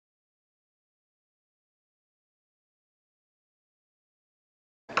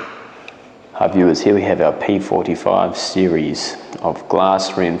Hi viewers, here we have our P45 series of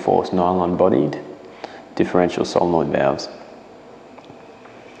glass reinforced nylon bodied differential solenoid valves.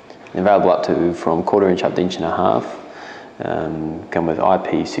 They're available up to from 1/4 inch up to 1.5 inch. Come with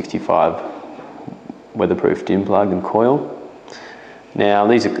IP65 weatherproof dim plug and coil. Now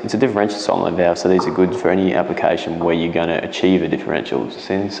it's a differential solenoid valve, so these are good for any application where you're going to achieve a differential,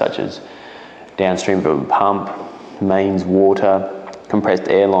 such as downstream of a pump, mains, water, compressed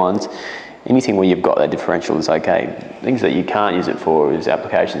air lines. Anything where you've got that differential is okay. Things that you can't use it for is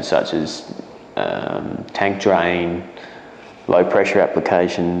applications such as tank drain, low pressure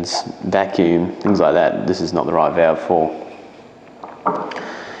applications, vacuum, things like that. This is not the right valve for.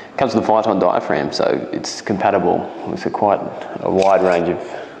 It comes with a Viton diaphragm, so it's compatible with quite a wide range of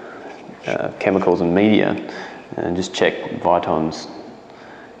chemicals and media. And just check Viton's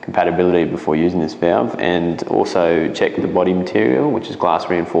compatibility before using this valve, and also check the body material, which is glass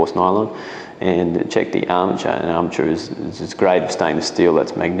reinforced nylon, and check the armature. And armature is this grade of stainless steel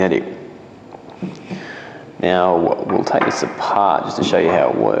that's magnetic. Now we'll take this apart just to show you how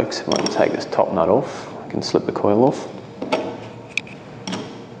it works. If I can take this top nut off, I can slip the coil off.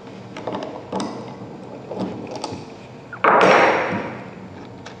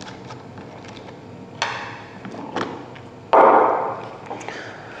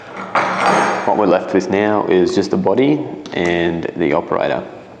 What we're left with now is just the body and the operator.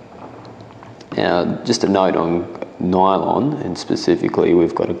 Now, just a note on nylon, and specifically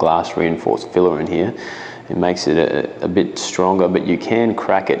we've got a glass reinforced filler in here. It makes it a bit stronger, but you can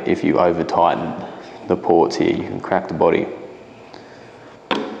crack it if you over tighten the ports here. You can crack the body.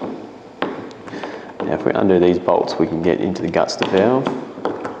 Now if we undo these bolts, we can get into the guts of the valve.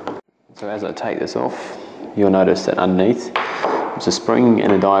 So as I take this off, you'll notice that underneath there's a spring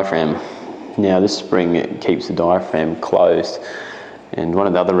and a diaphragm. Now this spring keeps the diaphragm closed, and one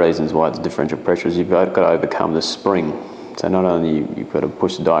of the other reasons why it's differential pressure is you've got to overcome the spring. So not only you've got to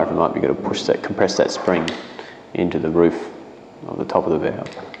push the diaphragm up, you've got to compress that spring into the roof of the top of the valve.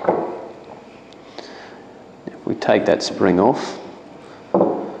 If we take that spring off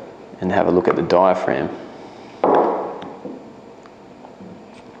and have a look at the diaphragm, a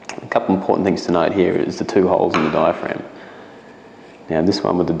couple important things to note here is the two holes in the diaphragm. Now this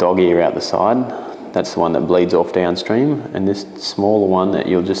one with the dog ear out the side, that's the one that bleeds off downstream, and this smaller one that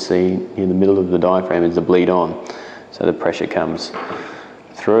you'll just see in the middle of the diaphragm is the bleed on. So the pressure comes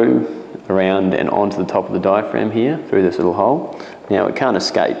through, around and onto the top of the diaphragm here, through this little hole. Now it can't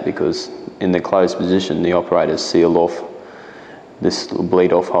escape because in the closed position the operator's sealed off this little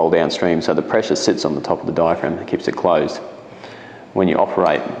bleed off hole downstream, so the pressure sits on the top of the diaphragm and keeps it closed. When you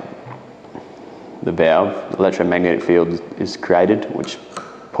operate the valve, the electromagnetic field is created, which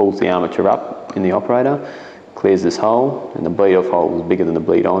pulls the armature up in the operator, clears this hole, and the bleed off hole is bigger than the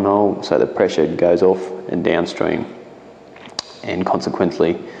bleed on hole, so the pressure goes off and downstream, and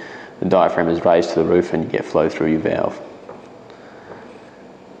consequently the diaphragm is raised to the roof and you get flow through your valve.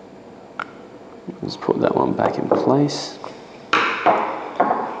 Let's put that one back in place.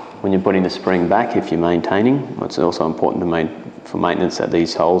 When you're putting the spring back, if you're maintaining, it's also important for maintenance that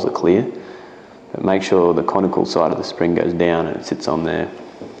these holes are clear. But make sure the conical side of the spring goes down and it sits on there.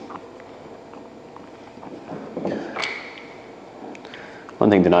 One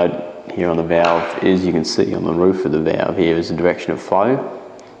thing to note here on the valve is you can see on the roof of the valve here is the direction of flow.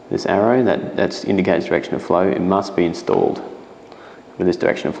 This arrow, that indicates direction of flow. It must be installed with this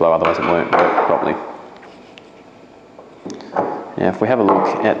direction of flow, otherwise it won't work properly. Now if we have a look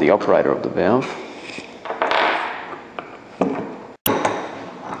at the operator of the valve,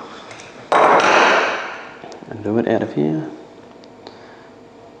 do it out of here.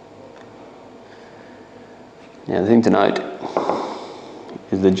 Now the thing to note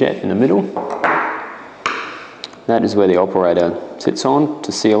is the jet in the middle. That is where the operator sits on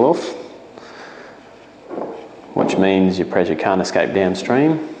to seal off, which means your pressure can't escape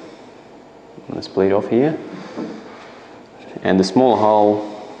downstream. Let's bleed off here. And the smaller hole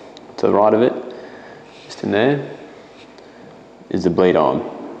to the right of it, just in there, is the bleed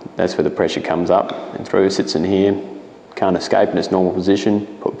on. That's where the pressure comes up and through, sits in here, can't escape in its normal position,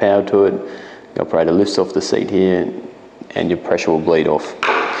 put power to it, the operator lifts off the seat here and your pressure will bleed off.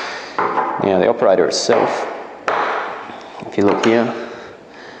 Now the operator itself, if you look here,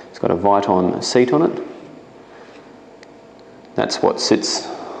 it's got a Viton seat on it. That's what sits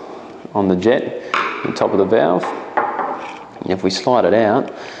on the jet on top of the valve. And if we slide it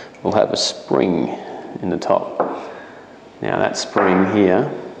out, we'll have a spring in the top. Now that spring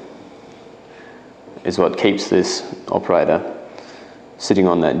here is what keeps this operator sitting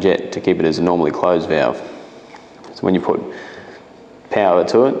on that jet to keep it as a normally closed valve. So when you put power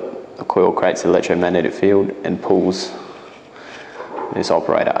to it, the coil creates an electromagnetic field and pulls this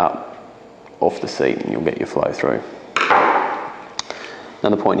operator up off the seat, and you'll get your flow through.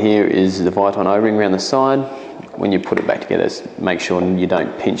 Another point here is the Viton O-ring around the side. When you put it back together, make sure you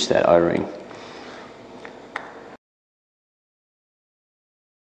don't pinch that O-ring.